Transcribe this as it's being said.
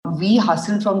we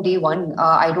hustled from day one.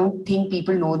 I don't think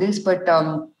people know this, but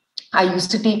I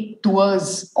used to take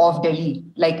tours of Delhi.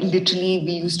 Like literally,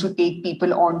 we used to take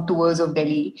people on tours of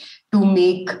Delhi to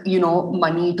make,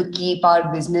 money to keep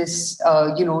our business,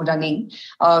 running.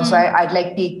 So I'd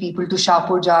like take people to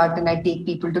Shahpur Jat and I'd take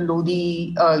people to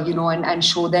Lodi, and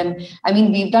show them. I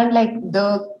mean, we've done like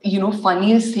the,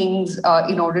 funniest things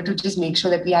in order to just make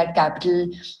sure that we had capital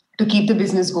to keep the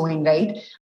business going, right?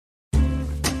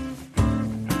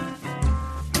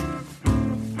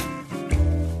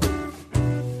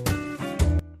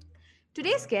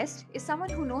 Today's guest is someone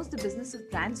who knows the business of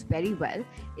brands very well,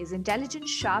 is intelligent,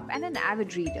 sharp, and an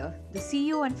avid reader, the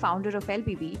CEO and founder of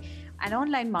LBB, an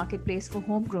online marketplace for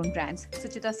homegrown brands,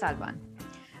 Suchita Salwan.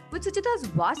 With Suchita's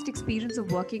vast experience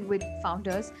of working with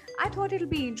founders, I thought it'll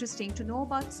be interesting to know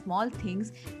about small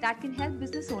things that can help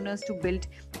business owners to build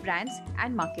brands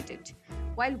and market it.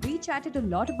 While we chatted a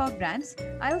lot about brands,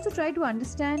 I also tried to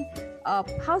understand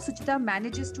how Suchita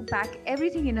manages to pack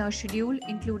everything in her schedule,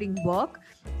 including work,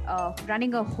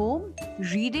 running a home,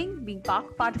 reading, being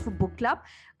part of a book club,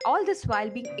 all this while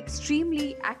being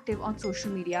extremely active on social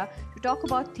media to talk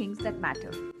about things that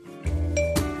matter.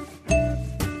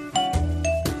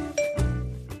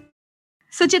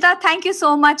 Suchita, thank you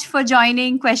so much for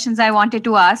joining Questions I Wanted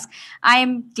to Ask. I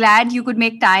am glad you could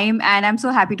make time and I'm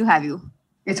so happy to have you.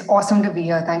 It's awesome to be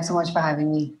here. Thanks so much for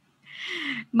having me.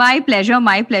 My pleasure.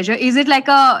 My pleasure. Is it like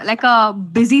a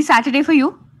busy Saturday for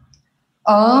you?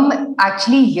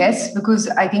 Actually, yes, because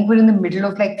I think we're in the middle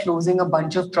of like closing a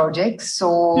bunch of projects.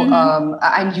 So,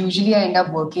 and usually I end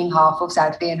up working half of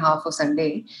Saturday and half of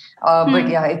Sunday. But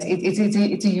yeah,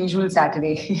 it's a usual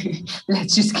Saturday.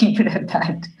 Let's just keep it at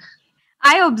that.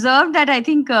 I observed that I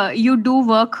think you do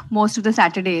work most of the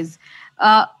Saturdays.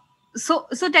 So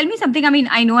tell me something. I mean,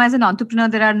 I know as an entrepreneur,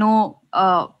 there are no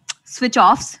switch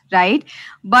offs, right?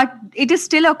 But it is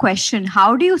still a question.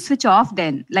 How do you switch off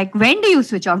then? Like, when do you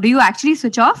switch off? Do you actually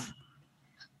switch off?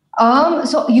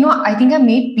 So, I think I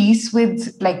made peace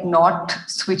with like not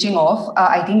switching off.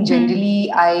 I think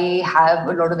generally I have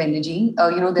a lot of energy.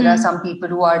 There are some people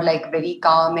who are like very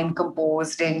calm and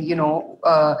composed and, and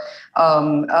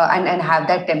have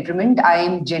that temperament. I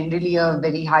am generally a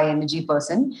very high energy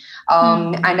person.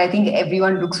 And I think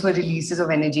everyone looks for releases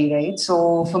of energy, right?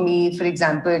 So for me, for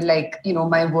example, like,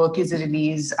 my work is a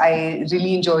release. I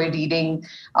really enjoy reading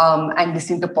and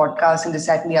listening to podcasts and this,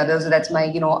 that, and the other. So that's my,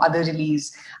 other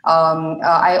release.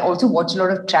 I also watch a lot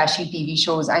of trashy TV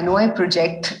shows. I know I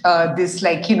project this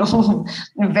like,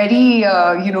 very,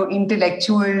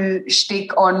 intellectual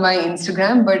shtick on my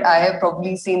Instagram, but I have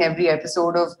probably seen every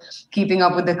episode of Keeping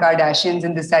Up with the Kardashians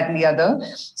and this, that, and the other.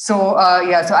 So,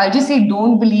 so I'll just say,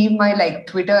 don't believe my like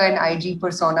Twitter and IG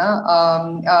persona.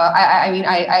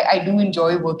 I do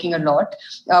enjoy working a lot,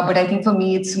 but I think for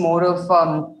me, it's more of,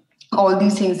 all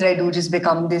these things that I do just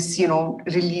become this,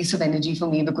 release of energy for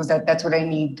me because that's what I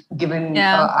need, given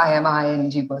I am a high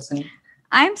energy person.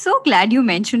 I'm so glad you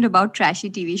mentioned about trashy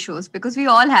TV shows because we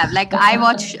all have. Like, I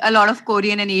watch a lot of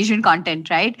Korean and Asian content,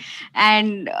 right?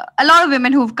 And a lot of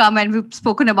women who've come and we've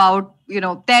spoken about,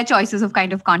 their choices of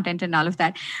kind of content and all of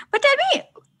that. But tell me,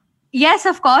 yes,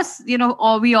 of course,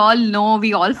 or we all know,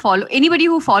 we all follow. Anybody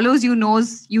who follows you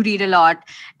knows you read a lot.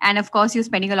 And of course, you're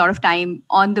spending a lot of time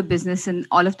on the business and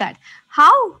all of that.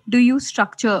 How do you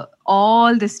structure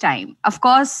all this time? Of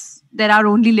course, there are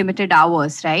only limited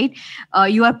hours, right?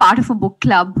 You are part of a book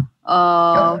club,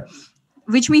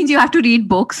 which means you have to read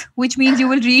books, which means you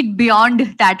will read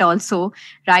beyond that also,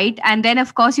 right? And then,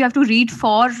 of course, you have to read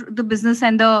for the business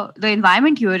and the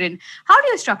environment you're in. How do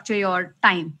you structure your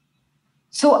time?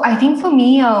 So I think for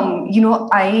me, the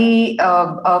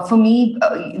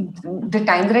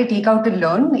time that I take out to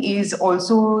learn is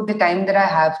also the time that I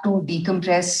have to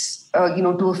decompress,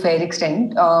 to a fair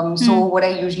extent. So what I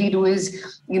usually do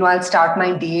is, I'll start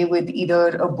my day with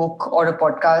either a book or a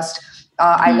podcast.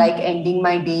 I like ending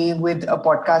my day with a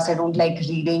podcast. I don't like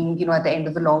reading, at the end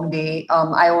of a long day.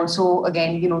 I also,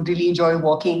 again, really enjoy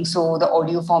walking. So the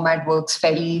audio format works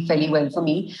fairly well for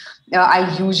me.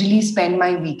 I usually spend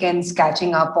my weekends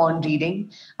catching up on reading.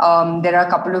 There are a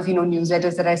couple of,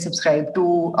 newsletters that I subscribe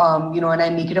to, and I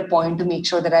make it a point to make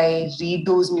sure that I read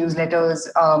those newsletters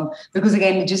because,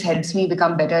 again, it just helps me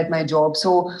become better at my job.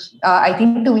 So I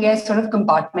think the way I sort of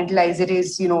compartmentalize it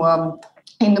is,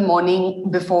 in the morning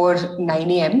before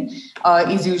 9 a.m.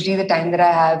 Is usually the time that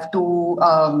I have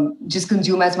to just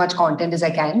consume as much content as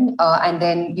I can. And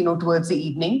then, towards the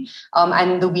evening.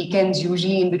 And the weekends,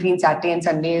 usually in between Saturday and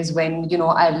Sunday is when,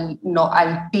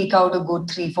 I'll take out a good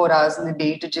 3-4 hours in the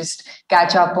day to just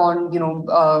catch up on,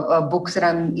 books that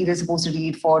I'm either supposed to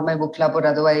read for my book club or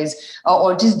otherwise,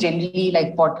 or just generally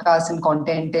like podcasts and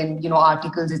content and,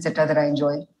 articles, etc. that I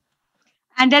enjoy.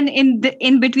 And then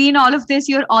in between all of this,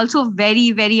 you're also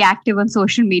very, very active on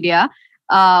social media,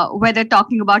 whether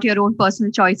talking about your own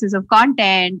personal choices of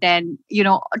content and,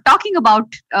 talking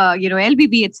about,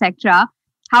 LBB, etc.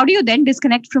 How do you then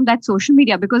disconnect from that social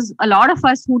media? Because a lot of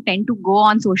us who tend to go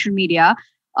on social media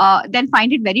then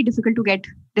find it very difficult to get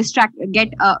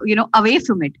away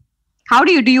from it. How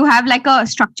do you have like a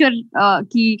structure?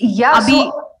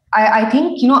 I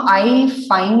think, I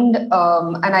find,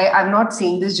 and I'm not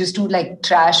saying this just to like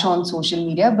trash on social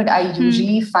media, but I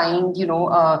usually find,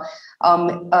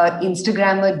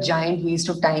 Instagram a giant waste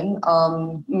of time.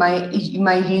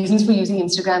 My reasons for using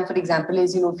Instagram, for example,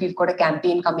 is, if you've got a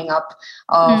campaign coming up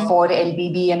for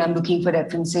LBB and I'm looking for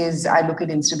references, I look at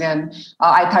Instagram.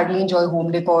 I thoroughly enjoy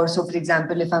home decor. So, for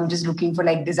example, if I'm just looking for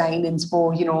like design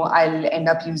inspo, I'll end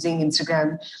up using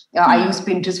Instagram. I use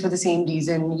Pinterest for the same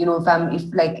reason.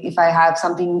 If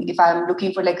I'm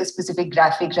looking for like a specific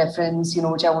graphic reference,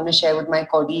 which I want to share with my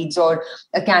colleagues, or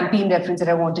a campaign reference that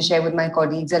I want to share with my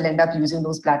colleagues, I'll end up using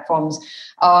those platforms.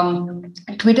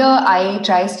 Twitter, I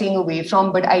try staying away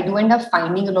from, but I do end up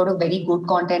finding a lot of very good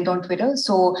content on Twitter.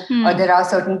 So there are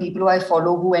certain people who I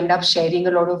follow who end up sharing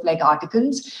a lot of like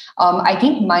articles. I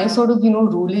think my sort of,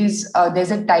 rule is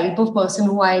there's a type of person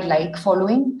who I like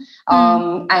following.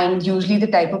 And usually the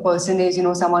type of person is,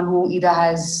 someone who either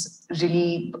has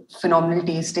really phenomenal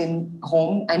taste in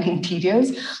home and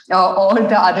interiors, or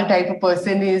the other type of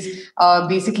person is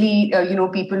basically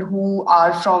people who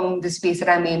are from the space that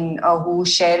I'm in, who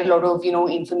share a lot of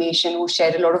information, who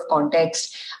share a lot of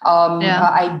context.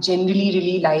 I generally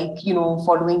really like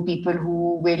following people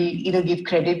who will either give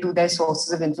credit to their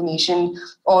sources of information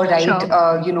or write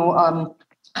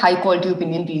high quality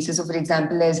opinion pieces. So, for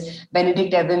example, there's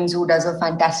Benedict Evans, who does a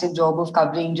fantastic job of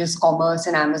covering just commerce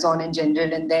and Amazon in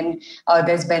general. And then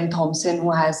there's Ben Thompson,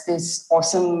 who has this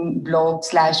awesome blog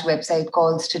 / website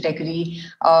called Stratechery,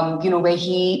 where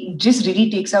he just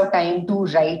really takes out time to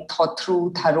write thought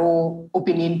through, thorough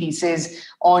opinion pieces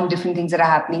on different things that are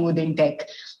happening within tech.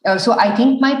 So I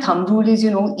think my thumb rule is,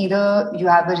 either you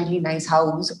have a really nice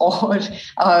house, or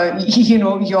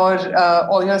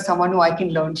you're someone who I can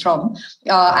learn from,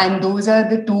 and those are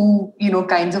the two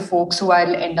kinds of folks who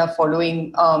I'll end up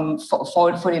following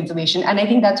for information. And I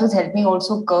think that's what's helped me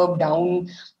also curb down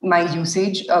my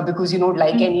usage, because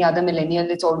like any other millennial,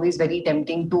 it's always very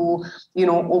tempting to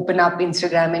open up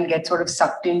Instagram and get sort of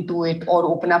sucked into it, or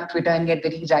open up Twitter and get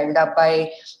very riled up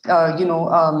by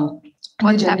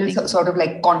general sort of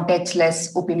like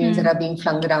context-less opinions that are being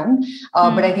flung around.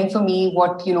 But I think for me,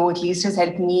 what, at least has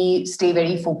helped me stay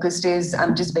very focused is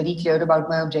I'm just very clear about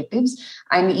my objectives.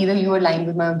 And either you align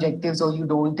with my objectives or you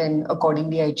don't. And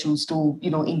accordingly, I choose to,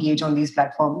 engage on these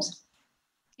platforms.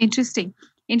 Interesting.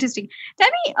 Tell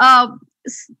me,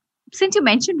 since you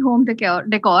mentioned home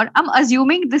decor, I'm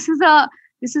assuming this is a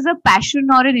passion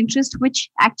or an interest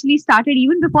which actually started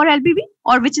even before LBB,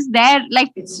 or which is there like...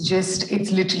 It's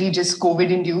literally just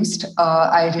COVID induced.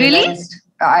 I realized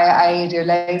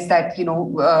that,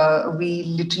 we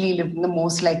literally live in the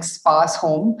most like sparse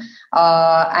home.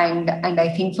 And I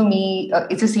think for me,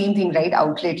 it's the same thing, right?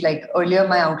 Outlet, like earlier,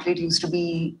 my outlet used to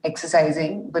be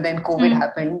exercising, but then COVID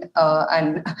happened.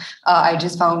 And I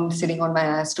just found sitting on my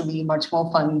ass to be much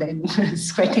more fun than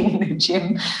sweating in the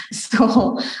gym.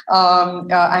 So,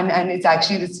 and it's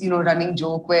actually this, running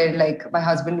joke where like my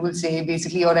husband will say,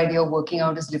 basically your idea of working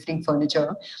out is lifting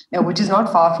furniture, which is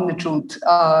not far from the truth.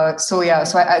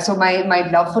 So my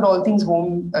love for all things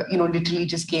home, literally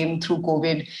just came through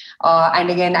COVID. And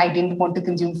again, I didn't want to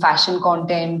consume fashion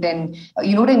content, and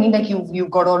you know what I mean? Like you've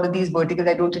got all of these verticals.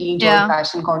 I don't really enjoy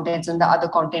fashion contents, and the other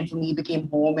content for me became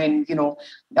home, and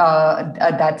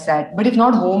that's that. But if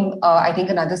not home, I think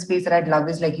another space that I'd love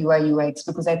is like UI UX,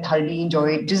 because I thoroughly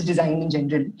enjoy just design in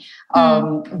general.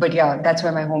 But yeah, that's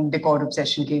where my home decor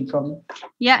obsession came from.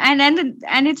 Yeah,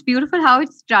 and it's beautiful how it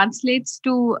translates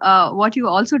to what you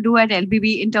also do at LBB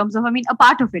in terms of, a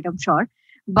part of it, I'm sure.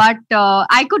 But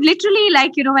I could literally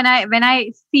when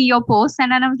I see your posts,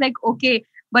 and then I was like, okay,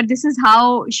 but this is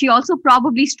how she also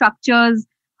probably structures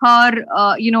her,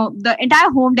 the entire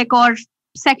home decor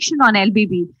section on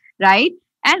LBB, right?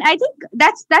 And I think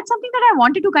that's something that I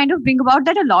wanted to kind of bring about,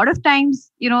 that a lot of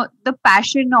times, the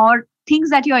passion or things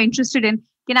that you're interested in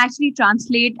can actually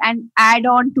translate and add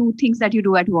on to things that you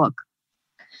do at work.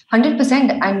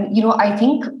 100%. And, I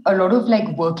think a lot of like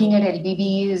working at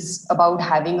LBB is about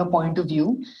having a point of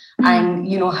view. And,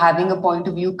 having a point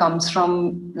of view comes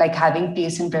from like having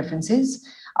tastes and preferences.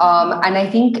 And I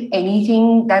think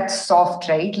anything that's soft,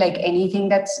 right? Like anything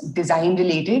that's design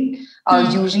related,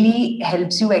 usually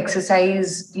helps you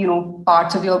exercise,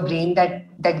 parts of your brain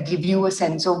that give you a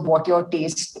sense of what your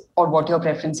taste or what your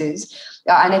preference is.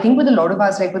 And I think with a lot of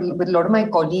us, like with a lot of my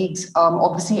colleagues,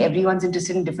 obviously everyone's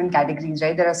interested in different categories,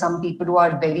 right? There are some people who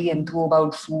are very enthused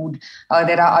about food.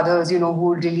 There are others,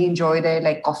 who really enjoy their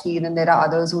like coffee. And then there are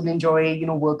others who enjoy,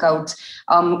 workouts.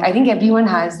 I think everyone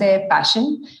has their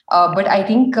passion, but I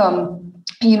think the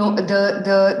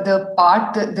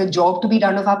job to be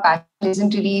done of our passion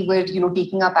isn't really we're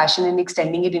taking our passion and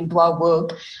extending it into our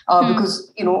work,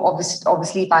 because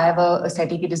obviously if I have a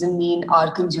aesthetic, it doesn't mean our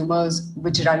consumers,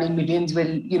 which run in millions,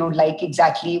 will like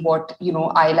exactly what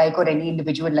I like or any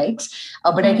individual likes.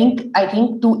 But I think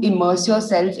to immerse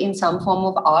yourself in some form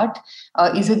of art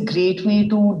is a great way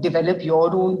to develop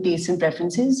your own tastes and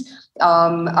preferences.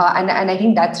 And I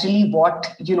think that's really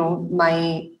what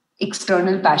my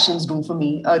external passions do for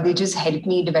me. They just help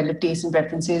me develop tastes and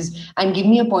preferences and give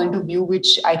me a point of view,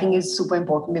 which I think is super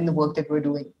important in the work that we're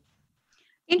doing.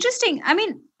 Interesting. I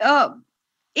mean,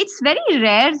 it's very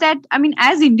rare that,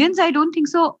 as Indians, I don't think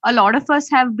so. A lot of us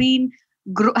have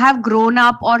grown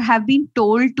up or have been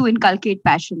told to inculcate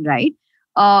passion, right?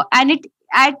 And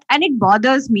it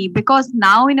bothers me because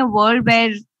now in a world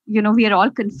where, we are all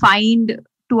confined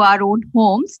to our own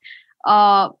homes,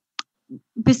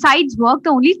 besides work, the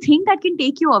only thing that can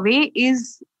take you away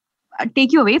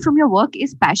from your work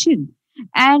is passion.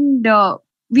 And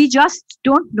we just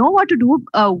don't know what to do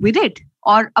with it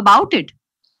or about it.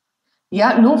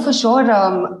 Yeah, no, for sure.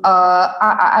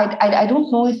 I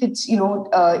don't know if it's,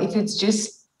 if it's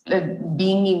just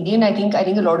being Indian. I think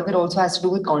a lot of it also has to do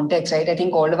with context, right? I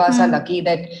think all of us are lucky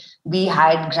that we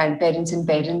had grandparents and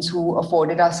parents who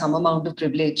afforded us some amount of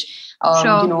privilege.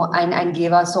 And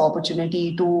gave us the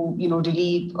opportunity to,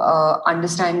 really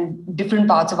understand different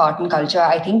parts of art and culture.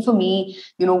 I think for me,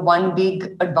 one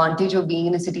big advantage of being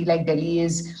in a city like Delhi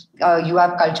is you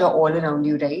have culture all around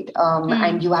you, right?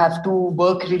 And you have to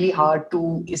work really hard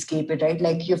to escape it, right?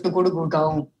 Like you have to go to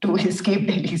Gurgaon to escape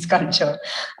Delhi's culture.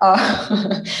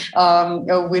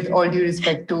 With all due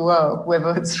respect to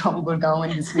whoever's from Gurgaon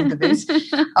and listening to this.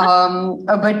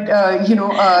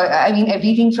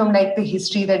 Everything from like the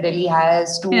history that Delhi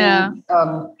has to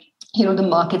the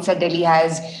markets that Delhi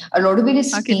has, a lot of it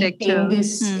is steeped in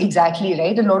this, exactly,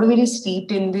 right? A lot of it is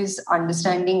steeped in this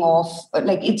understanding of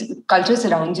like it's culture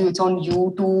surrounds you. It's on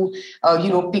you to,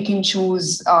 pick and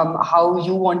choose how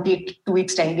you want it to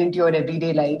extend into your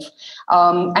everyday life.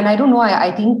 And I don't know,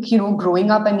 I think, growing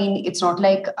up, it's not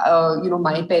like,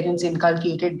 my parents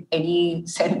inculcated any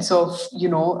sense of,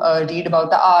 read about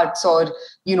the arts or,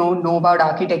 know about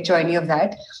architecture, any of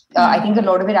that. I think a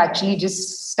lot of it actually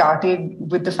just started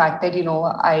with the fact that,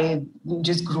 I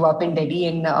just grew up in Delhi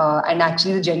and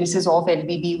actually the genesis of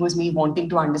LBB was me wanting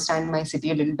to understand my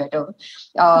city a little better.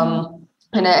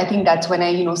 And I think that's when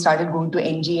I, started going to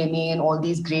NGMA and all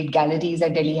these great galleries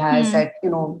that Delhi has that,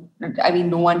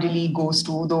 no one really goes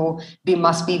to, though they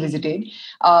must be visited.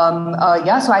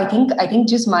 So I think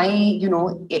just my,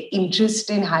 interest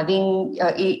in having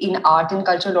in art and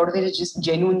culture, a lot of it is just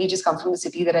genuinely just come from the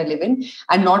city that I live in,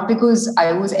 and not because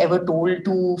I was ever told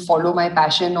to follow my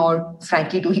passion or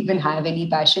frankly to even have any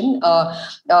passion.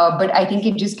 But I think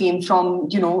it just came from,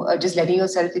 just letting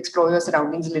yourself explore your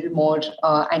surroundings a little more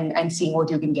and seeing what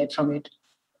you can get from it.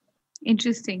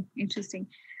 Interesting.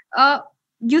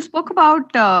 You spoke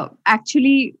about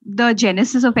actually the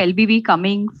genesis of LBB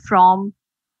coming from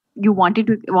you wanting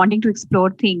to explore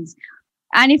things.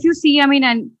 And if you see,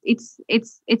 and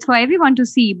it's for everyone to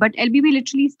see, but LBB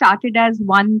literally started as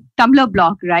one Tumblr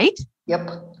blog, right? Yep.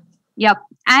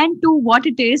 And to what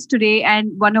it is today,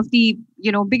 and one of the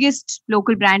biggest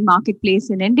local brand marketplace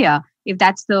in India, if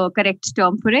that's the correct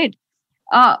term for it.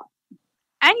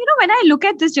 And when I look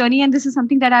at this journey, and this is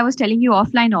something that I was telling you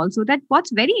offline also, that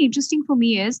what's very interesting for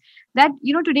me is that,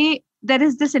 today there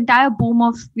is this entire boom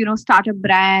of, startup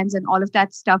brands and all of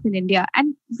that stuff in India.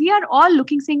 And we are all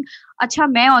looking saying, अच्छा,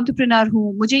 मैं entrepreneur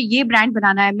हूँ, मुझे ये brand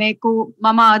बनाना है, मेरे को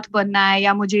Mamaearth बनना है,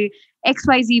 या मुझे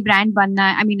XYZ brand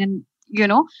बनना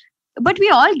है. But we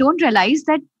all don't realize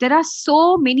that there are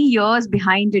so many years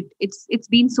behind it. It's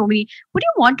been so many. Would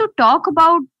you want to talk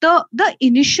about the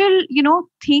initial,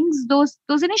 things,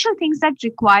 those initial things that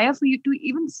require for you to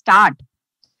even start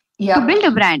to build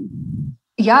a brand?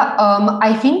 Yeah,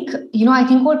 I think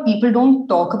what people don't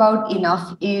talk about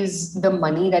enough is the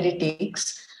money that it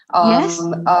takes. Yes.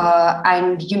 Like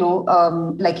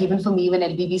even for me, when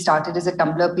LBB started as a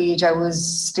Tumblr page, I was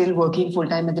still working full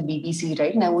time at the BBC,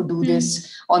 right? And I would do Hmm.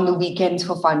 this on the weekends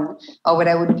for fun, where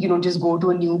I would, just go to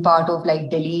a new part of like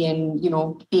Delhi and,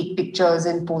 take pictures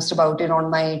and post about it on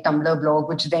my Tumblr blog,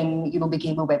 which then,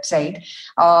 became a website.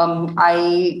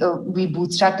 We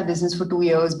bootstrapped the business for 2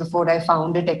 years before I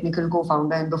found a technical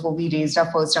co-founder and before we raised our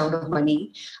first round of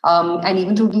money. And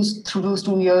even through those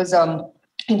 2 years,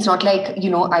 it's not like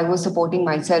I was supporting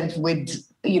myself with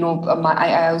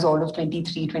I was all of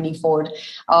 23, 24,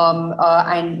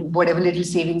 and whatever little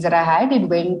savings that I had, it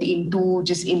went into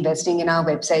just investing in our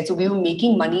website. So we were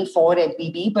making money for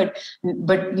LBB, but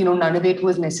none of it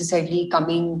was necessarily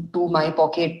coming to my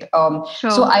pocket. So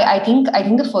Sure. I think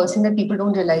the first thing that people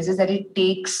don't realize is that it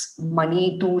takes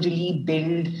money to really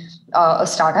build a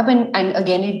startup, and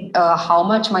again, how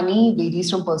much money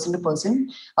varies from person to person.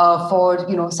 For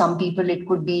some people, it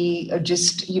could be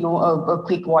just a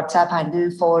quick WhatsApp handle.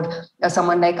 For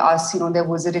someone like us, there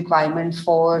was a requirement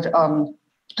for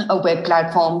a web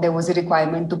platform. There was a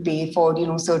requirement to pay for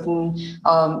certain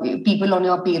people on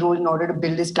your payroll in order to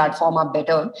build this platform up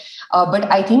better.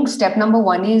 But I think step number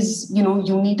one is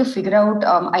you need to figure out.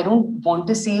 I don't want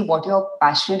to say what you're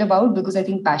passionate about, because I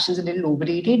think passion is a little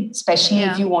overrated, especially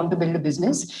if Yeah. you want to build a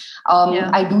business. Yeah.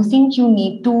 I do think you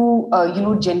need to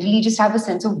generally just have a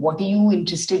sense of what are you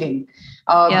interested in.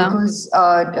 Yeah. Because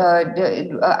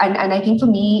and I think for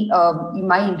me,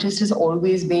 my interest has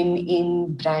always been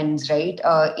in brands, right?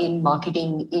 In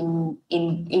marketing,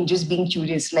 in just being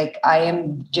curious. Like I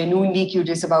am genuinely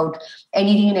curious about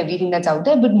anything and everything that's out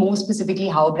there, but more specifically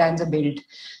how brands are built.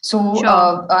 So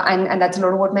Sure. and that's a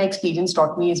lot of what my experience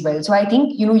taught me as well. So I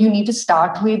think you need to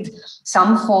start with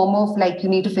some form of, like, you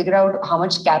need to figure out how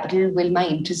much capital will my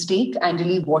interest take, and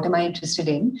really what am I interested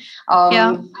in.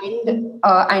 Yeah.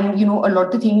 And a lot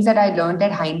of the things that I learned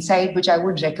at hindsight, which I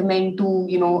would recommend to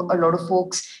a lot of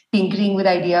folks tinkering with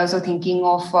ideas or thinking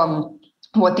of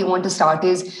what they want to start,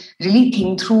 is really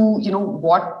think through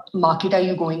what market are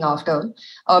you going after,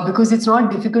 because it's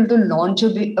not difficult to launch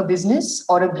a business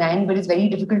or a brand, but it's very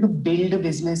difficult to build a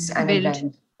business and a Build.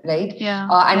 brand, right? Yeah.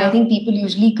 And I Yeah. think people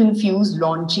usually confuse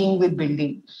launching with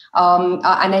building.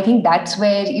 And I think that's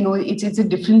where it's a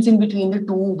difference in between the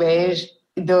two, where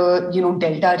the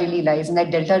delta really lies, and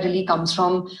that delta really comes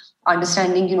from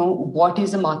understanding what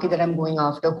is the market that I'm going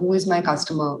after, who is my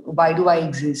customer, why do I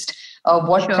exist,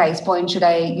 what Sure. price point should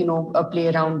I play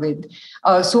around with.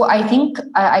 So I think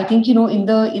in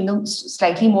the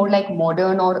slightly more like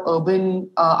modern or urban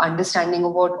understanding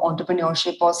of what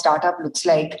entrepreneurship or startup looks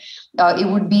like, it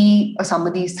would be some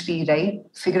of these three, right?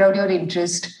 Figure out your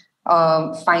interest,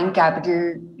 find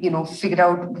capital, figure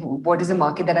out what is the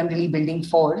market that I'm really building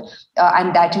for,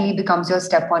 and that really becomes your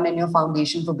step one and your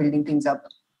foundation for building things up.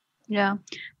 Yeah.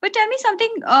 But tell me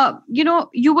something,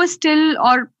 you were still,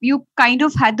 or you kind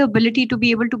of had the ability to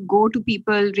be able to go to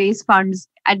people, raise funds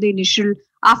at the initial,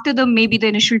 after maybe the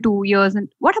initial 2 years. And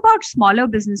what about smaller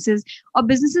businesses, or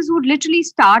businesses who literally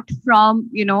start from,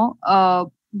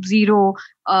 zero,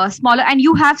 smaller, and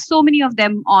you have so many of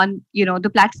them on,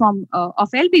 the platform of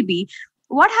LBB.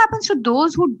 What happens to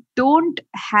those who don't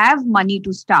have money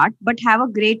to start, but have a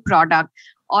great product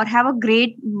or have a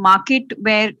great market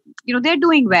where they're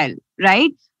doing well,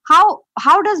 right?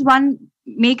 How does one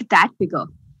make that bigger?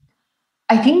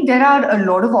 I think there are a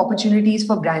lot of opportunities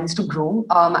for brands to grow.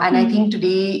 And I Hmm. think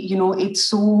today, it's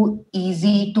so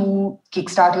easy to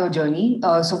kickstart your journey.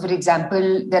 So, for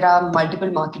example, there are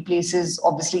multiple marketplaces,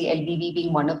 obviously LBB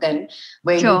being one of them,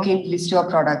 where you Sure. can list your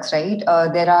products, right?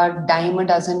 There are dime a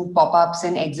dozen pop-ups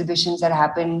and exhibitions that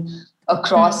happen Hmm.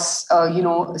 across,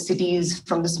 cities,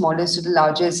 from the smallest to the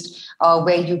largest,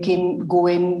 where you can go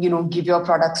in, give your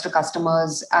products to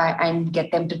customers and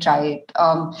get them to try it.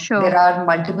 There Sure. are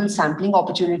multiple sampling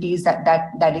opportunities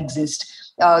that exist.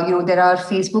 There are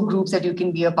Facebook groups that you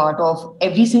can be a part of.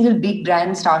 Every single big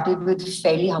brand started with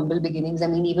fairly humble beginnings. I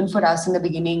mean, even for us in the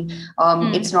beginning,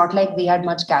 Hmm. it's not like we had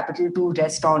much capital to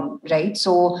rest on, right?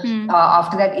 So Hmm.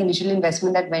 after that initial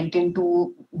investment that went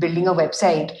into building a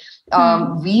website,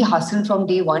 Hmm. we hustled from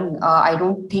day one. I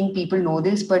don't think people know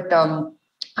this, but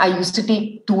I used to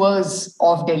take tours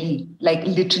of Delhi. Like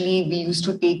literally, we used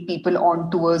to take people on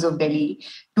tours of Delhi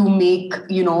to make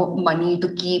money to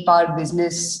keep our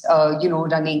business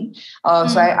running.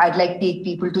 So Hmm. I'd like take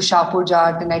people to Shahpur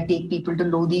Jat, and I'd take people to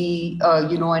Lodi,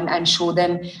 and show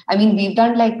them. I mean, we've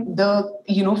done like the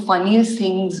funniest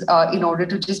things in order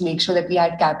to just make sure that we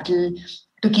had capital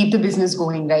to keep the business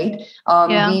going, right?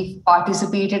 We've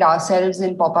participated ourselves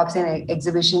in pop-ups and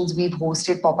exhibitions. We've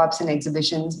hosted pop-ups and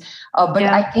exhibitions. But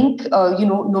I think,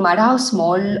 no matter how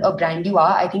small a brand you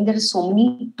are, I think there are so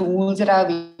many tools that are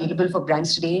available for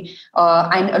brands today.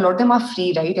 And a lot of them are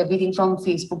free, right? Everything from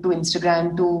Facebook to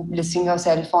Instagram to listing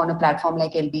yourself on a platform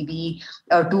like LBB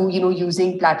to,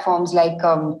 using platforms like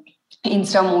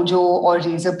InstaMojo or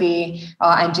Razorpay,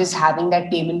 and just having that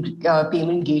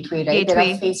payment gateway, right? There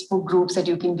are Facebook groups that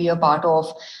you can be a part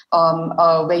of,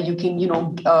 where you can,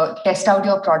 test out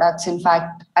your products. In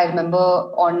fact, I remember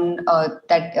on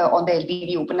on the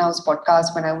LBB Open House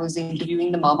podcast when I was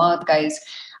interviewing the Mamaearth guys.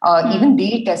 Even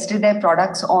they tested their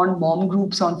products on mom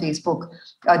groups on Facebook.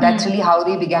 That's really how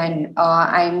they began.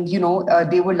 And,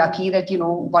 they were lucky that,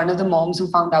 one of the moms who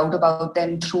found out about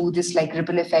them through this like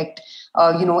ripple effect,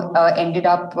 ended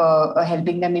up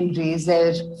helping them in raise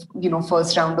their,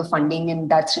 first round of funding. And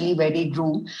that's really where they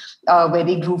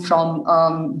grew from.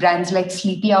 Brands like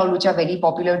Sleepy Owl, which are very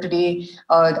popular today.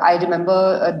 I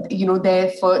remember,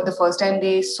 the first time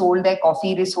they sold their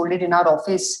coffee, they sold it in our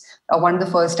office. One of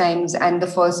the first times, and the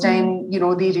first time they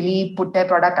really put their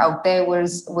product out there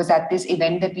was at this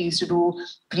event that we used to do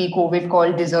pre-COVID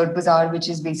called Dessert Bazaar, which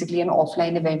is basically an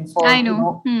offline event for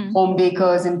home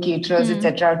bakers and caterers,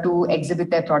 etc., to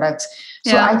exhibit their products.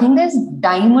 So I think there's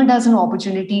dime a dozen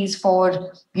opportunities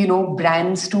for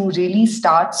brands to really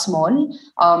start small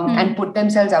and put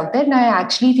themselves out there. And I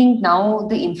actually think now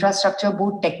the infrastructure,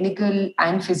 both technical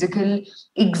and physical,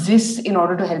 exists in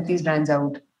order to help these brands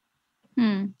out.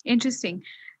 Interesting.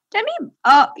 Tell me,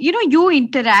 you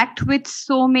interact with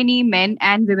so many men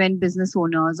and women business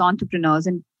owners, entrepreneurs,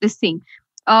 and this thing.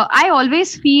 I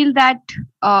always feel that,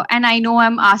 and I know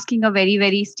I'm asking a very,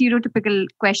 very stereotypical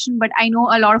question, but I know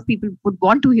a lot of people would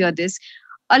want to hear this.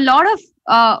 A lot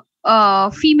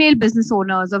of female business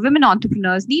owners or women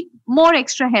entrepreneurs need more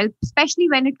extra help, especially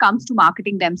when it comes to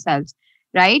marketing themselves,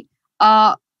 right?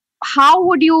 How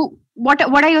would you? What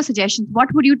are your suggestions?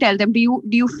 What would you tell them? Do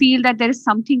you feel that there is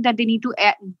something that they need to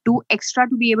do extra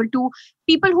to be able to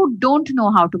people who don't know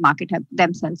how to market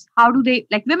themselves? How do they,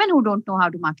 like women who don't know how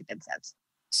to market themselves?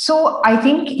 So I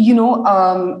think, you're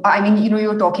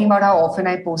talking about how often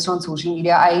I post on social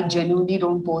media. I genuinely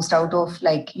don't post out of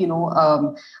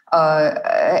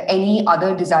any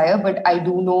other desire, but I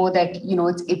do know that,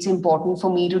 it's important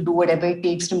for me to do whatever it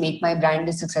takes to make my brand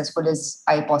as successful as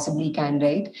I possibly can,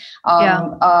 right?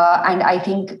 And I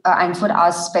think, and for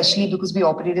us, especially because we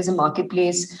operate as a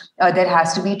marketplace, there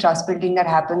has to be trust building that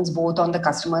happens both on the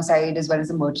customer side as well as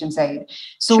the merchant side.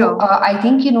 So I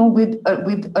think, with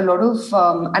a lot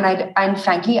of, and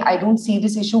frankly, I don't see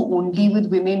this issue only with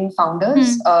women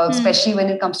founders, especially when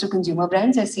it comes to consumer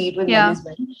brands. I see it with men as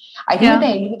well. I think at the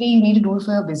end of the day, you need to do it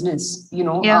for your business,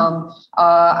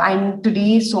 and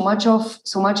today, so much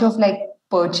of like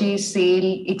purchase,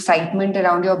 sale, excitement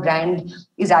around your brand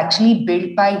is actually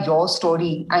built by your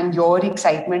story and your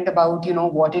excitement about,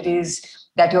 what it is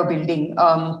that you're building.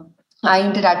 I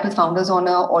interact with founders on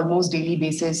an almost daily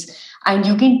basis. And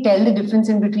you can tell the difference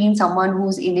in between someone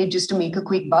who's in it just to make a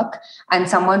quick buck and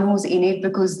someone who's in it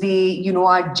because they,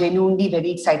 are genuinely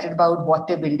very excited about what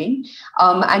they're building.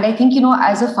 And I think,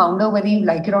 as a founder, whether you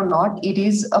like it or not, it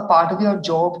is a part of your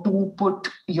job to put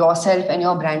yourself and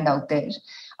your brand out there.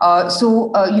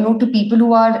 To people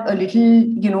who are a little,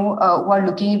 who are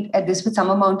looking at this with some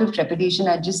amount of trepidation,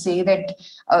 I'd just say that,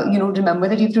 remember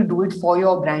that you have to do it for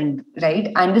your brand,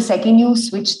 right? And the second you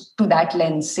switch to that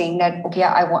lens, saying that, okay,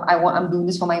 I'm doing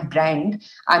this for my brand,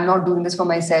 I'm not doing this for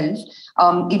myself,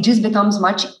 it just becomes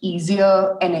much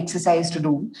easier an exercise to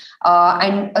do.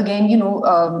 And again,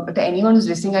 to anyone who's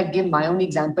listening, I'd give my own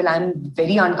example. I'm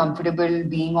very uncomfortable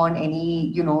being on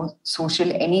any,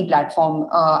 any platform.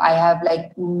 I have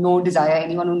like no desire.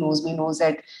 Anyone who knows me knows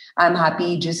that I'm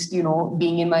happy just,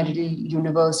 being in my little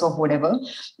universe of whatever.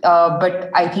 But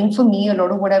I think for me, a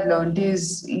lot of what I've learned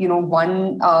is,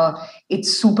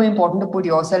 it's super important to put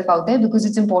yourself out there because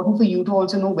it's important for you to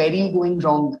also know where you're going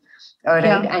wrong, right?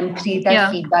 And create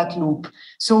that feedback loop.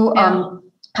 So,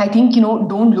 I think,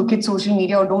 don't look at social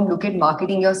media or don't look at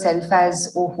marketing yourself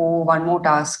as, one more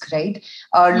task, right?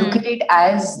 Look at it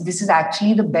as this is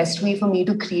actually the best way for me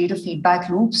to create a feedback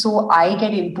loop. So I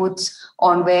get inputs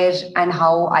on where and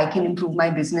how I can improve my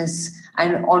business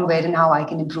and on where and how I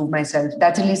can improve myself.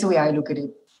 That's at least the way I look at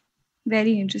it.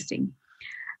 Very interesting.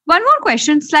 One more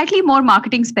question, slightly more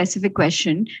marketing specific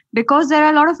question, because there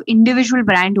are a lot of individual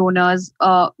brand owners,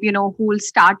 who will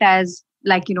start as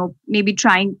maybe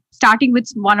starting with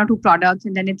one or two products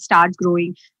and then it starts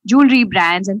growing. Jewelry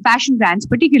brands and fashion brands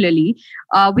particularly,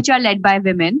 which are led by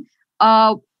women.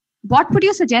 what would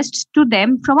you suggest to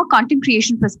them from a content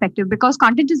creation perspective? Because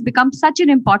content has become such an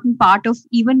important part of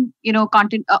even,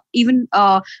 content,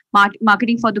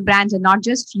 marketing for the brands, and not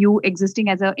just you existing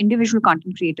as a individual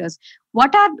content creators.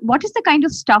 What is the kind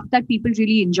of stuff that people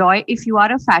really enjoy if you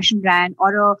are a fashion brand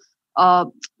or a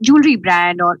jewelry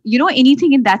brand, or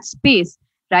anything in that space,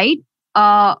 right?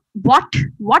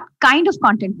 What kind of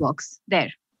content works there?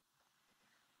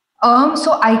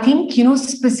 So I think,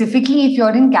 specifically if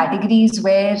you're in categories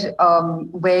where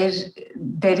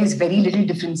there is very little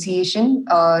differentiation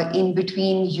in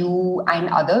between you and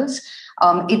others,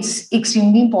 it's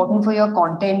extremely important for your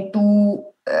content to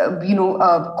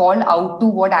call out to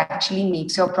what actually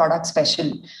makes your product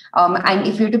special. And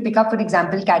if you were to pick up, for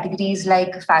example, categories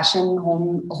like fashion,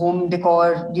 home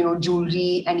decor,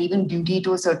 jewelry, and even beauty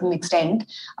to a certain extent.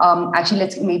 Actually,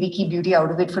 let's maybe keep beauty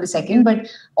out of it for a second. But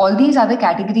all these other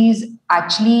categories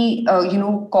actually,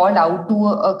 call out to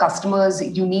a customer's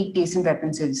unique tastes and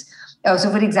preferences.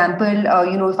 So, for example,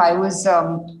 if I was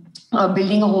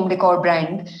building a home decor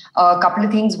brand, a couple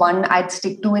of things. One, I'd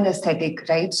stick to an aesthetic,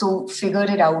 right? So figure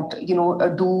it out.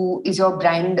 Is your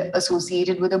brand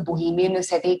associated with a bohemian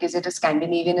aesthetic? Is it a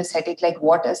Scandinavian aesthetic? Like,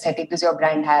 what aesthetic does your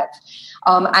brand have?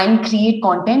 And create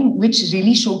content which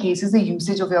really showcases the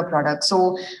usage of your product.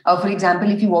 So, for example,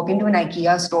 if you walk into an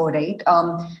IKEA store, right?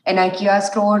 An IKEA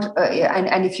store,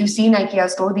 and if you see an IKEA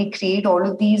store, they create all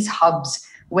of these hubs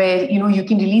where you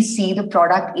can really see the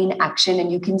product in action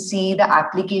and you can see the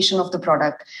application of the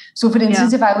product. So for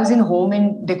instance, if I was in home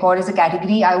and decor as a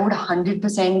category, I would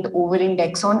 100%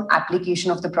 over-index on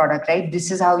application of the product, right?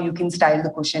 This is how you can style the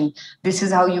cushion. This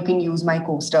is how you can use my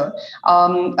coaster.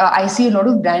 I see a lot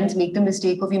of brands make the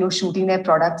mistake of, shooting their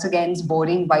products against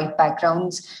boring white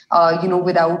backgrounds,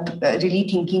 without really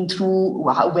thinking through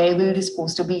where will this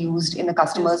poster be used in the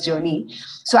customer's journey.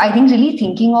 So I think really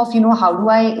thinking of,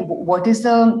 what is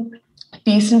the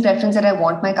taste and preference that I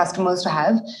want my customers to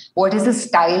have? What is the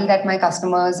style that my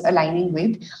customers are aligning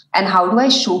with? And how do I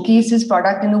showcase this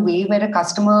product in a way where a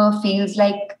customer feels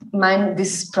like, man,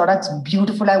 this product's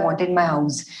beautiful, I want it in my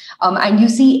house. And you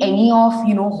see any of,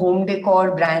 home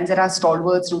decor brands that are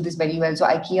stalwarts do this very well. So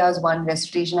IKEA is one,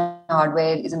 Restoration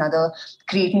Hardware is another,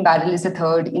 Crate and Barrel is the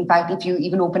third. In fact, if you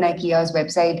even open IKEA's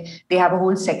website, they have a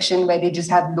whole section where they just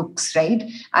have looks, right?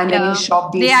 And then you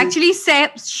shop. They actually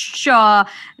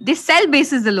they sell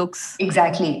basis the looks.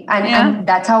 Exactly. And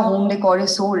that's how home decor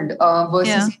is sold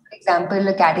versus, for example,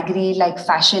 a category like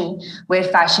fashion, where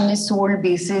fashion is sold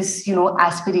basis,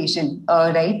 aspiration,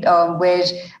 right? Where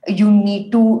you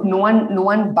need to, no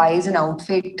one buys an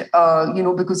outfit,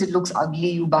 because it looks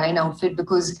ugly. You buy an outfit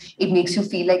because it makes you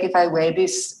feel like if I wear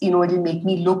this, it'll make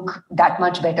me look that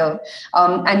much better.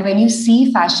 And when you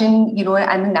see fashion,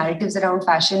 and the narratives around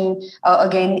fashion,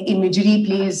 again, imagery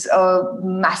plays a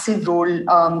massive role,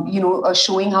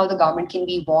 showing how the garment can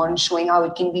be worn, showing how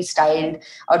it can be styled,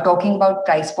 talking about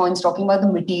price points, talking about the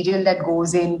material that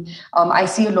goes in. I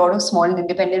see a lot of small and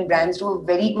independent brands do a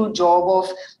very good job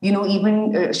of,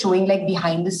 even showing like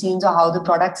behind the scenes or how the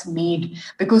product's made,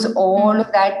 because all of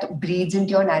that breeds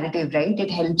into your narrative, right? It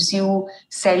helps you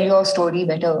sell your story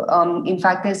better. In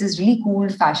fact, there's this really cool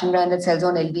fashion brand that sells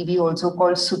on LBB also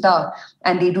called Suta,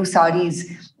 and they do saris.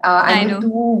 And the two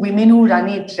women who run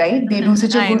it, right? They do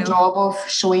such a good job of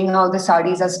showing how the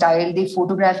saris are styled. They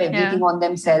photograph everything on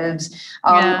themselves.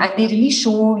 And they really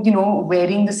show,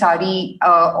 wearing the sari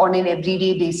on an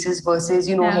everyday basis versus,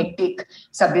 hectic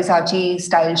Sabyasachi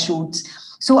style shoots.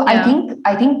 So I think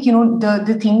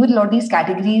the thing with a lot of these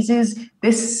categories is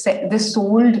this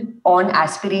sold on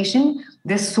aspiration,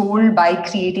 this sold by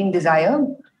creating desire.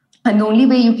 And the only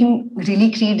way you can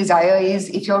really create desire is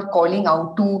if you're calling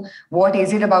out to what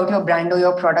is it about your brand or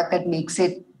your product that makes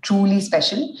it truly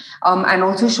special, and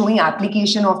also showing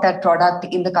application of that product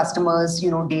in the customer's,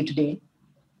 day to day.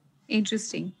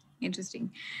 Interesting.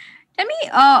 Tell me,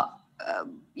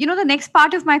 the next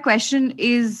part of my question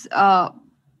is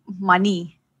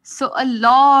money. So a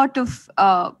lot of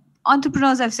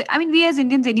entrepreneurs have said, we as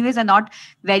Indians anyways are not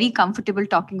very comfortable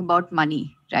talking about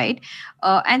money, right?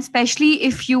 And especially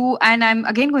if you, and I'm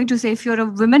again going to say, if you're a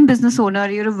women business owner,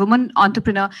 you're a woman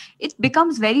entrepreneur, it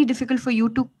becomes very difficult for you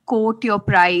to quote your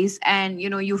price, and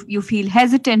you feel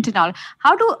hesitant and all.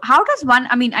 How does one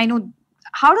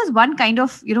kind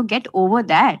of get over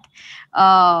that?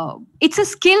 It's a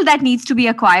skill that needs to be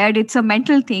acquired. It's a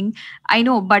mental thing, I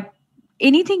know, but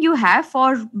anything you have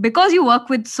because you work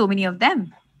with so many of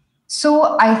them?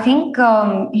 So I think,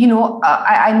 I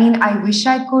wish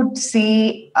I could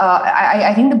say,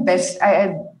 I think the best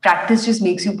practice just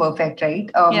makes you perfect, right?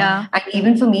 And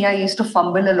even for me, I used to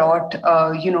fumble a lot,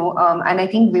 and I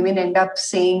think women end up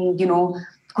saying,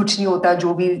 कुछ नहीं होता,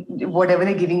 जो भी, whatever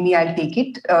they're giving me, I'll take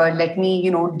it. Let me,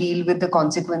 deal with the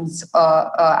consequence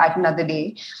at another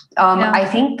day. I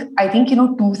think,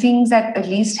 two things that at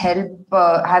least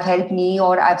have helped me,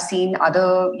 or I've seen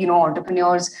other,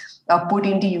 entrepreneurs put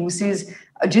into use is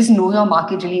just know your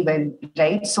market really well,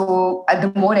 right? So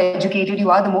the more educated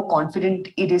you are, the more confident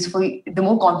it is the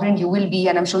more confident you will be.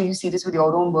 And I'm sure you see this with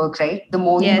your own work, right? The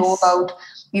more you know about,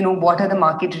 what are the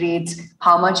market rates,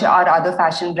 how much are other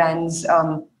fashion brands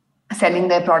selling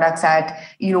their products at,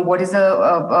 what is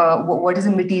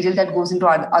the material that goes into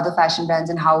other fashion brands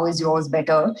and how is yours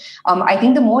better. I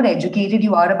think the more educated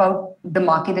you are about the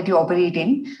market that you operate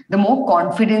in, the more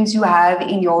confidence you have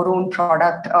in your own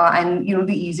product, and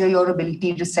the easier your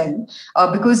ability to sell.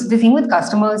 Because the thing with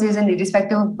customers is, and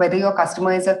irrespective of whether your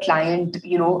customer is a client,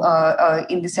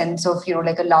 in the sense of,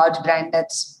 like a large brand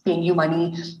that's paying you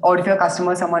money, or if your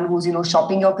customer is someone who's,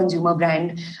 shopping your consumer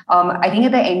brand, I think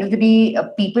at the end of the day,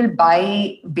 people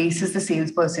buy basis the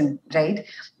salesperson, right?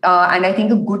 And I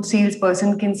think a good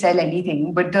salesperson can sell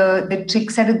anything, but the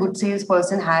tricks that a good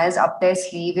salesperson has up their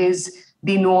sleeve is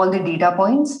they know all the data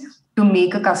points to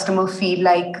make a customer feel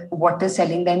like what they're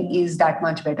selling them is that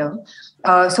much better.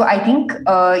 So I think,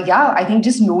 I think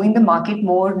just knowing the market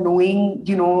more, knowing,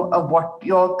 what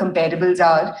your comparables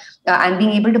are, and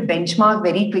being able to benchmark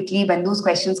very quickly when those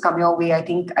questions come your way, I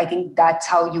think that's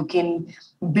how you can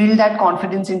build that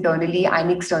confidence internally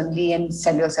and externally and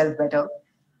sell yourself better.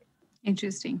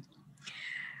 Interesting.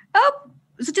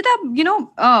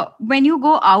 Suchita, when you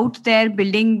go out there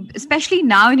building, especially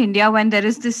now in India, when there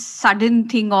is this sudden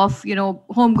thing of,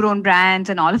 homegrown brands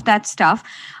and all of that stuff,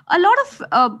 a lot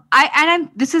of,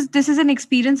 this is an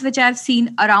experience which I've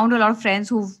seen around a lot of friends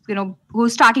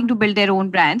who's starting to build their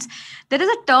own brands. There is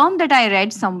a term that I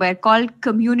read somewhere called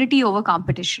community over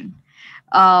competition.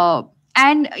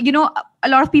 And, a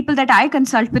lot of people that I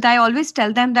consult with, I always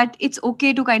tell them that it's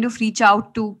okay to kind of reach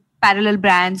out to parallel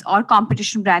brands or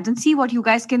competition brands and see what you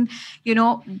guys can,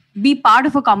 be part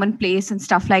of a common place and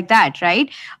stuff like that, right?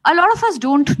 A lot of us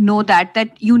don't know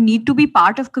that you need to be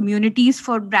part of communities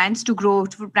for brands to grow,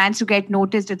 for brands to get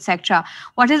noticed, etc.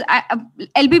 What is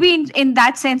LBB in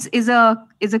that sense is a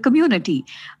community.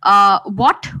 How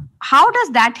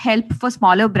does that help for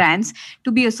smaller brands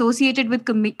to be associated with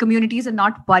communities and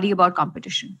not worry about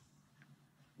competition?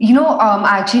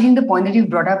 I actually think the point that you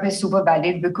brought up is super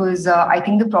valid, because I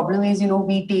think the problem is,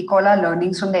 we take all our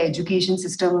learnings from the education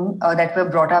system that we're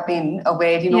brought up in,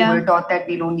 where, we're taught that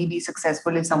we'll only be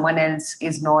successful if someone else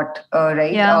is not,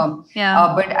 right?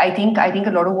 But I think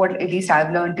a lot of what at least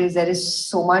I've learned is there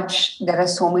are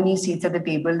so many seats at the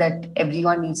table that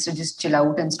everyone needs to just chill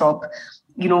out and stop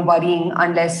worrying,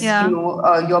 unless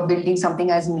you're building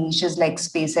something as niche as like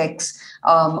SpaceX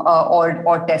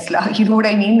or Tesla. You know what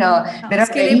I mean?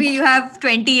 Maybe you have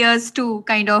 20 years to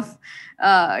kind of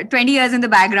 20 years in the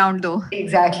background though.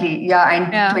 Exactly.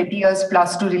 And 20 years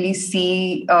plus to really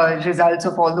see results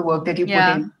of all the work that you put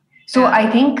in. So I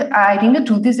think the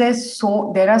truth is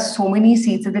there are so many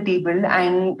seats at the table,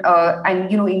 and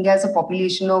India has a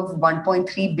population of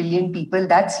 1.3 billion people.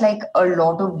 That's like a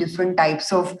lot of different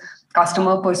types of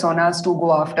customer personas to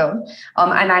go after.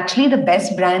 And actually the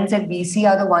best brands that we see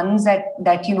are the ones that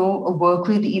work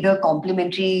with either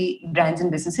complementary brands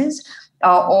and businesses,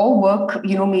 or work,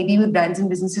 maybe with brands and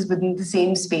businesses within the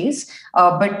same space,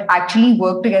 but actually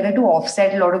work together to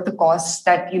offset a lot of the costs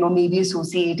that, may be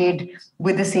associated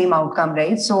with the same outcome,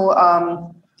 right? So,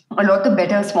 a lot of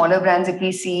better, smaller brands that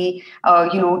we see,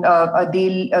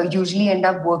 they'll usually end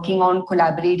up working on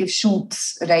collaborative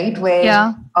shoots, right?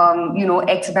 Where,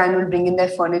 X brand will bring in their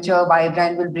furniture, Y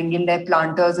brand will bring in their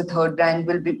planters, a third brand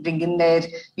will bring in their,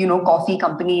 coffee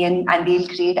company, and they'll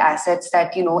create assets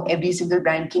that, every single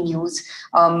brand can use.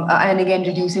 And again,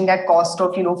 reducing that cost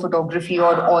of, photography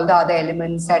or all the other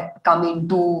elements that come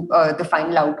into the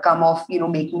final outcome of,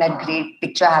 making that great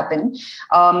picture happen.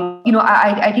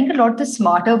 I think a lot of the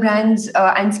smarter brands,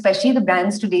 and especially the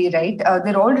brands today, right,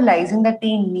 they're all realizing that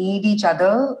they need each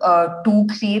other to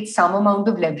create some amount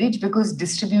of leverage, because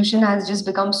distribution has just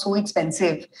become so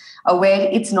expensive, where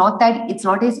it's not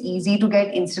as easy to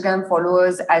get Instagram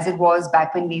followers as it was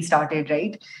back when we started,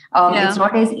 right? It's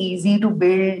not as easy to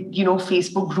build,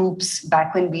 Facebook groups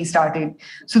back when we started.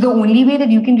 So the only way that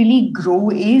you can really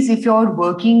grow is if you're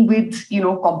working with,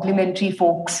 complementary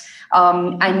folks,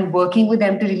 and working with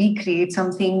them to really create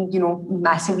something,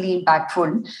 massively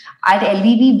impactful. At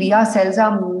LVB, we ourselves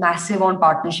are massive on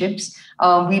partnerships.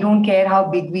 We don't care how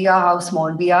big we are, how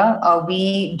small we are.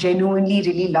 We genuinely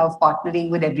really love partnering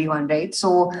with everyone, right?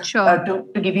 So Sure.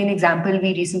 to give you an example,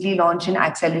 we recently launched an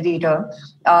accelerator,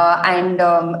 we're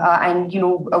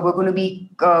going to be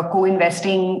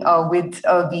co-investing with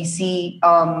a VC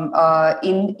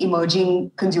in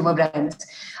emerging consumer brands.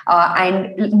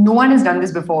 And no one has done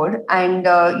this before. And,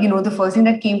 the first thing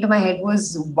that came to my head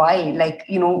was why? Like,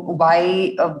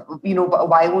 why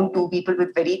won't two people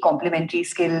with very complementary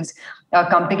skills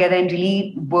come together and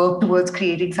really work towards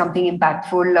creating something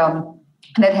impactful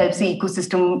that helps the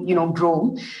ecosystem,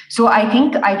 grow. So I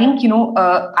think, at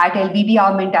LBB,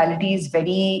 our mentality is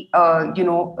very,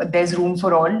 there's room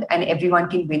for all and everyone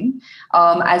can win.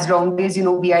 As long as,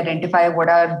 we identify what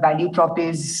our value prop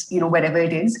is, wherever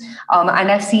it is.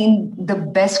 And I've seen the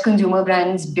best consumer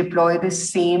brands deploy the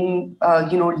same,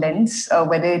 lens,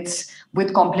 whether it's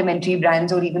with complementary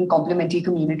brands or even complementary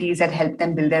communities that help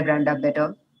them build their brand up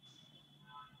better.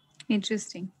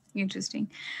 Interesting.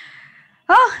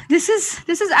 Oh, this is,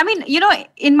 I mean,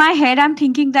 in my head, I'm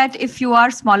thinking that if you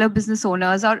are smaller business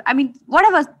owners or,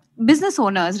 whatever business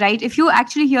owners, right? If you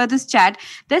actually hear this chat,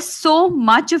 there's so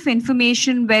much of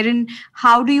information wherein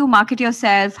how do you market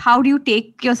yourself? How do you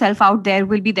take yourself out there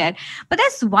will be there. But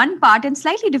there's one part and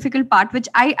slightly difficult part, which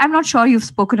I'm not sure you've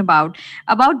spoken about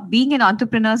being an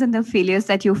entrepreneur and the failures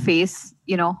that you face,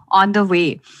 on the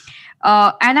way.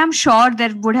 And I'm sure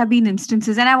there would have been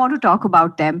instances, and I want to talk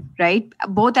about them, right?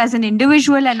 Both as an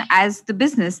individual and as the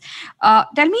business.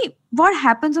 Tell me what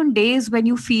happens on days when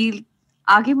you feel,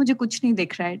 आगे मुझे कुछ नहीं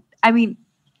दिख रहा है. I mean,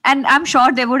 and I'm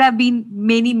sure there would have been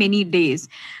many, many days.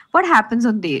 What happens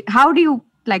on day? How do you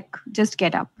just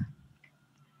get up?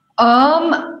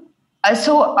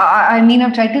 So,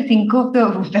 I've tried to think of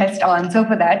the best answer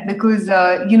for that because,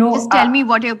 just tell me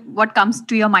what comes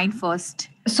to your mind first.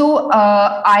 So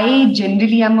I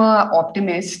generally am an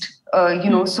optimist,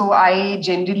 so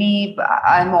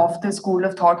I'm of the school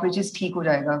of thought, which is theek ho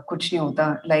jayega, kuch nahi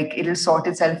hota, like it'll sort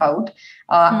itself out.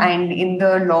 And in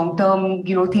the long term,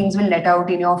 things will net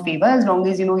out in your favor as long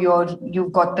as,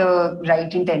 you've got the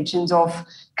right intentions of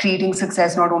creating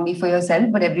success, not only for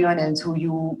yourself, but everyone else who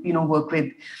you, work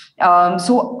with.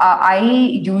 So I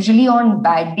usually on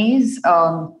bad days,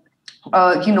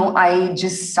 I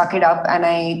just suck it up and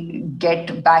I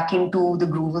get back into the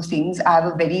groove of things. I have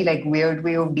a very weird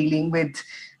way of dealing with,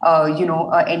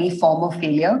 any form of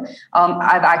failure.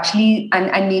 I've actually,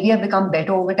 and maybe I've become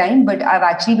better over time, but I've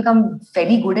actually become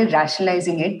very good at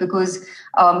rationalizing it because,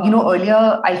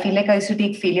 earlier I feel like I used to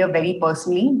take failure very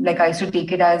personally. Like I used to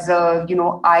take it as I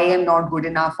am not good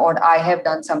enough or I have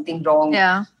done something wrong.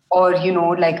 Yeah. Or,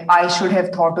 I should have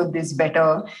thought of this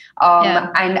better.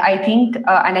 And I think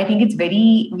it's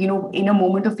very, in a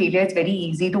moment of failure, it's very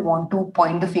easy to want to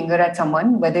point the finger at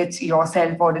someone, whether it's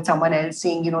yourself or it's someone else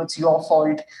saying, it's your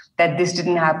fault that this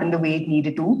didn't happen the way it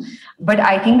needed to. But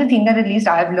I think the thing that at least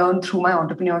I've learned through my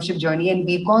entrepreneurship journey, and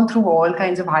we've gone through all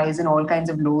kinds of highs and all kinds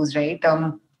of lows, right?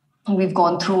 We've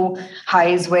gone through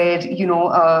highs where,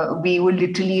 we were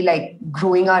literally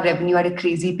growing our revenue at a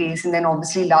crazy pace. And then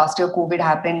obviously last year COVID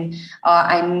happened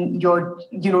and you're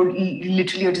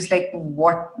just like,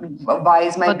 why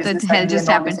is my business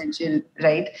non-essential,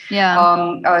 right?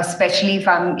 Yeah. Especially if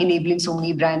I'm enabling so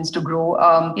many brands to grow.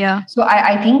 So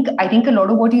I think a lot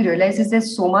of what you realize is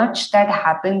there's so much that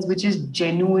happens, which is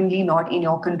genuinely not in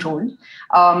your control.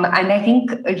 And I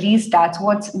think at least that's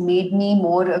what's made me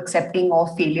more accepting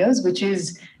of failures, which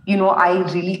is, I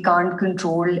really can't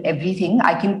control everything.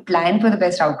 I can plan for the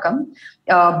best outcome.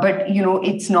 But,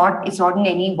 it's not in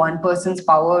any one person's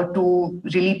power to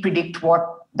really predict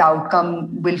what the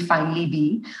outcome will finally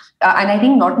be. And I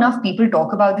think not enough people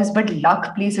talk about this, but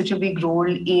luck plays such a big role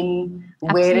in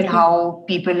where and how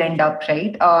people end up,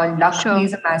 right? Luck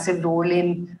plays a massive role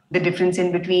in the difference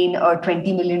in between a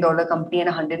 $20 million company and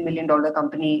a $100 million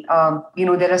company.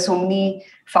 There are so many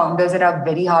founders that are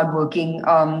very hardworking,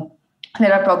 that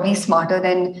are probably smarter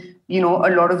than, a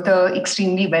lot of the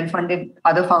extremely well-funded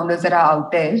other founders that are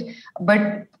out there.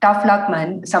 But tough luck,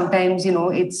 man. Sometimes,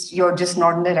 you're just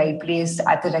not in the right place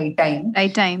at the right time.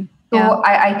 Right time. So yeah.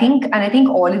 I think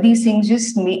all of these things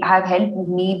just have helped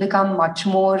me become much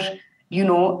more,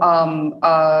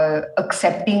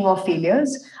 accepting of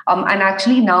failures. And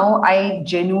actually now I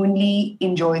genuinely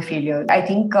enjoy failure. I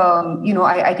think,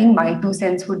 I think my 2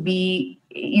 cents would be,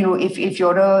 if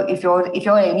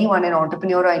you're anyone, an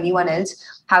entrepreneur or anyone else,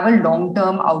 have a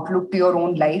long-term outlook to your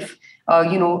own life.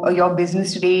 Your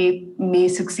business today may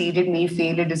succeed, it may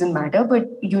fail, it doesn't matter, but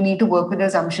you need to work with the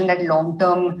assumption that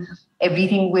long-term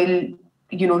everything will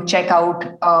check out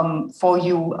for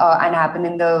you and happen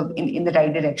in the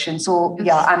right direction. So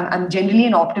yeah, I'm generally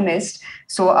an optimist.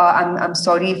 So I'm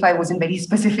sorry if I wasn't very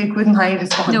specific with my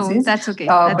responses. No, that's okay.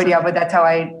 But that's how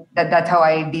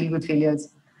I deal with failures.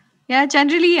 Yeah,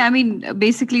 generally, I mean,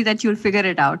 basically that you'll figure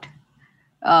it out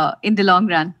in the long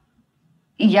run.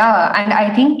 Yeah, and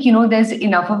I think there's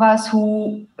enough of us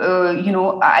who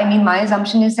I mean, my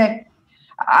assumption is that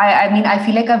I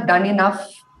feel like I've done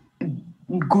enough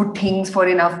good things for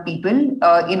enough people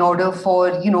in order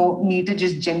for me to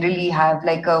just generally have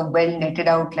like a well netted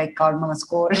out like karma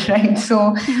score, right?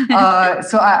 So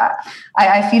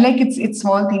I feel like it's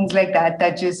small things like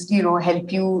that just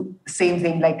help you, same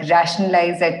thing, like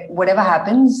rationalize that whatever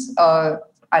happens, I'll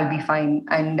be fine,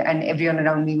 and everyone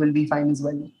around me will be fine as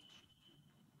well.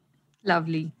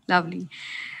 Lovely. Tell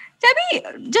me,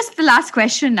 just the last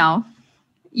question now.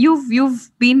 You've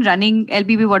been running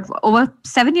LBB what, over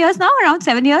 7 years now? Around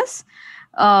 7 years?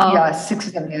 Yeah, 6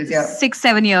 or 7 years. Yeah,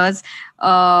 6-7 years,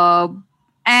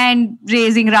 and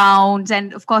raising rounds,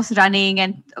 and of course running,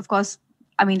 and of course,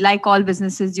 I mean, like all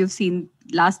businesses, you've seen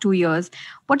last 2 years.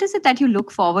 What is it that you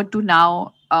look forward to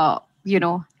now?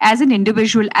 As an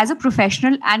individual, as a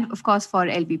professional, and of course for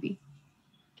LBB.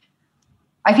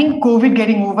 I think COVID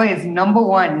getting over is number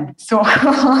one. So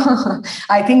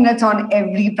I think that's on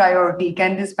every priority.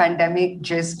 Can this pandemic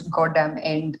just goddamn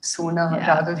end sooner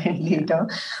rather than later?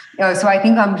 So I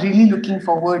think I'm really looking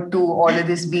forward to all of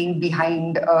this being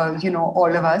behind,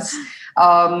 all of us.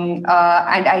 And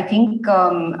I think,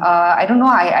 I don't know,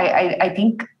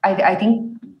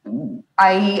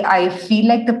 I feel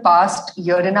like the past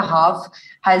year and a half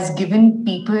has given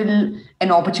people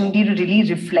an opportunity to really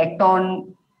reflect on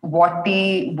what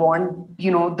they want,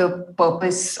 the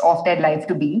purpose of their life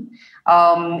to be.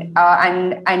 And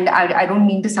I don't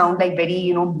mean to sound like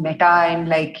very, meta and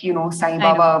like, Sai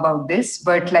Baba about this,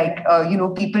 but like,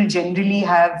 people generally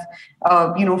have,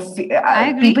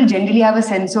 people generally have a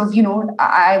sense of,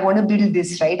 I want to build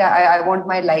this, right? I want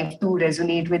my life to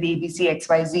resonate with ABC,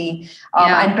 XYZ,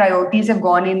 and priorities have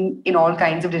gone in all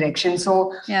kinds of directions.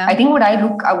 So I think what I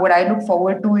look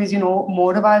forward to is,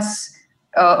 more of us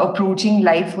approaching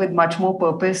life with much more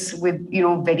purpose, with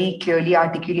very clearly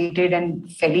articulated and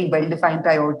fairly well-defined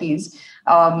priorities.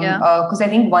 Because I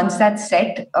think once that's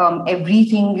set,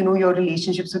 everything, your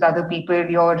relationships with other people,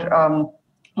 your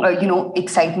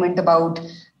excitement about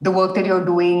the work that you're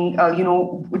doing,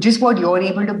 just what you're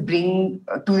able to bring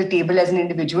to the table as an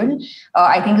individual.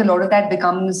 I think a lot of that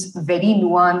becomes very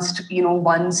nuanced,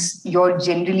 once you're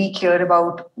generally clear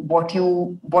about what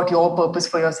your purpose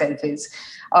for yourself is.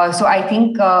 So I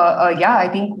think, I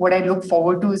think what I look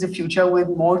forward to is a future with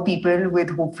more people with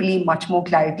hopefully much more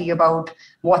clarity about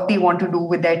what they want to do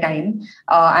with their time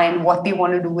and what they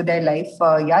want to do with their life.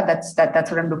 That's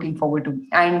what I'm looking forward to.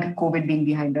 And COVID being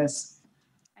behind us.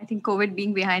 I think COVID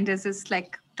being behind us is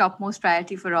like topmost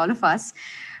priority for all of us,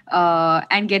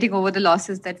 and getting over the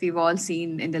losses that we've all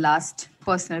seen in the last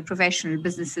personal, professional,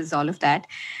 businesses, all of that.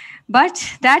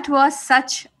 But that was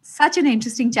such an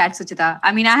interesting chat, Suchita.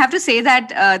 I mean, I have to say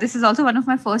that this is also one of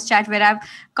my first chat where I've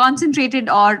concentrated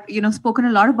or, spoken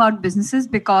a lot about businesses,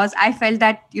 because I felt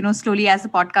that, slowly as the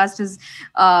podcast is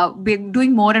we're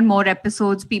doing more and more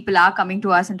episodes, people are coming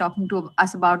to us and talking to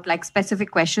us about like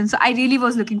specific questions. So I really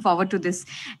was looking forward to this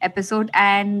episode,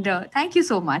 and thank you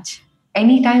so much.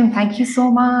 Anytime. Thank you so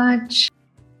much.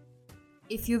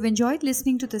 If you've enjoyed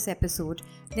listening to this episode,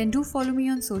 then do follow me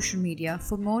on social media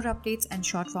for more updates and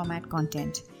short format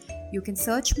content. You can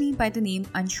search me by the name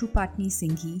Anshu Patni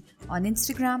Singhi on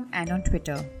Instagram and on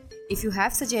Twitter. If you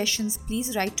have suggestions,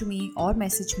 please write to me or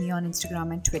message me on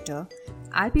Instagram and Twitter.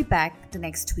 I'll be back the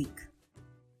next week.